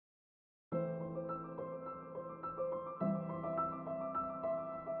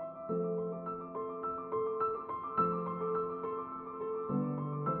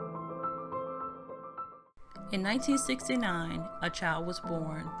In 1969, a child was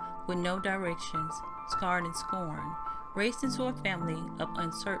born with no directions, scarred and scorned, raised into a family of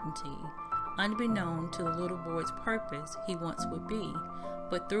uncertainty, unbeknown to the little boy's purpose he once would be.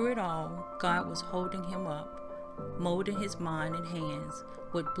 But through it all, God was holding him up, molding his mind and hands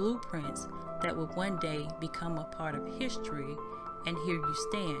with blueprints that would one day become a part of history, and here you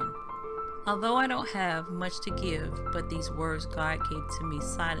stand. Although I don't have much to give but these words God gave to me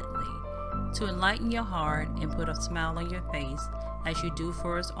silently, to enlighten your heart and put a smile on your face as you do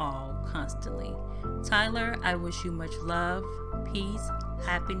for us all constantly. Tyler, I wish you much love, peace,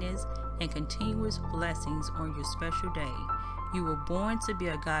 happiness, and continuous blessings on your special day. You were born to be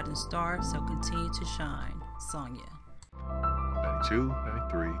a guiding star, so continue to shine. Sonya. 92,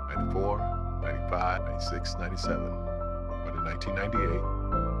 93, 94, 95, 96, 97. But in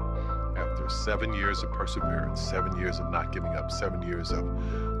 1998, after 7 years of perseverance, 7 years of not giving up, 7 years of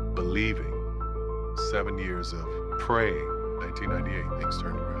believing, 7 years of praying, 1998, things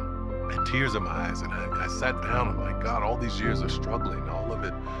turned around. And tears in my eyes, and I sat down, and my God, all these years of struggling, all of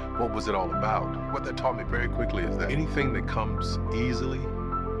it, what was it all about? What that taught me very quickly is that anything that comes easily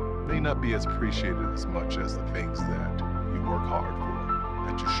may not be as appreciated as much as the things that you work hard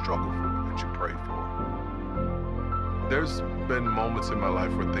for, that you struggle for, that you pray for. There's been moments in my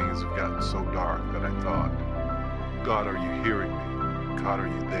life where things have gotten so dark that I thought, God, are you hearing me? God, are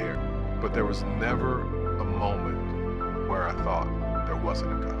you there? But there was never a moment where I thought there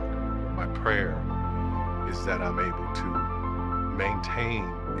wasn't a God. My prayer is that I'm able to maintain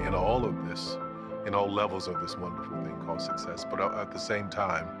in all of this, in all levels of this wonderful thing called success, but at the same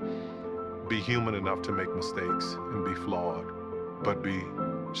time, be human enough to make mistakes and be flawed, but be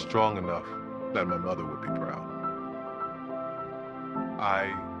strong enough that my mother would be proud.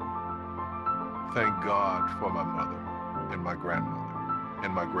 I thank God for my mother and my grandmother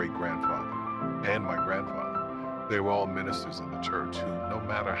and my great-grandfather and my grandfather. They were all ministers in the church who, no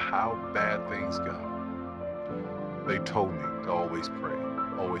matter how bad things got, they told me to always pray,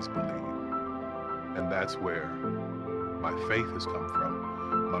 always believe. And that's where my faith has come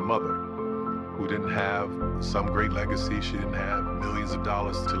from. My mother, who didn't have some great legacy, she didn't have millions of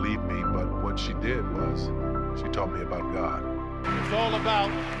dollars to leave me, but what she did was she taught me about God. It's all about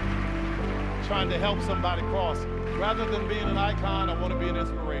trying to help somebody cross. Rather than being an icon, I want to be an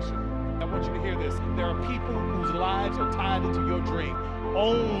inspiration. I want you to hear this. There are people whose lives are tied into your dream.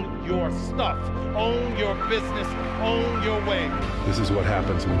 Own your stuff. Own your business. Own your way. This is what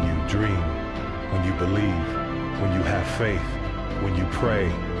happens when you dream, when you believe, when you have faith, when you pray,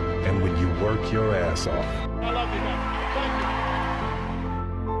 and when you work your ass off.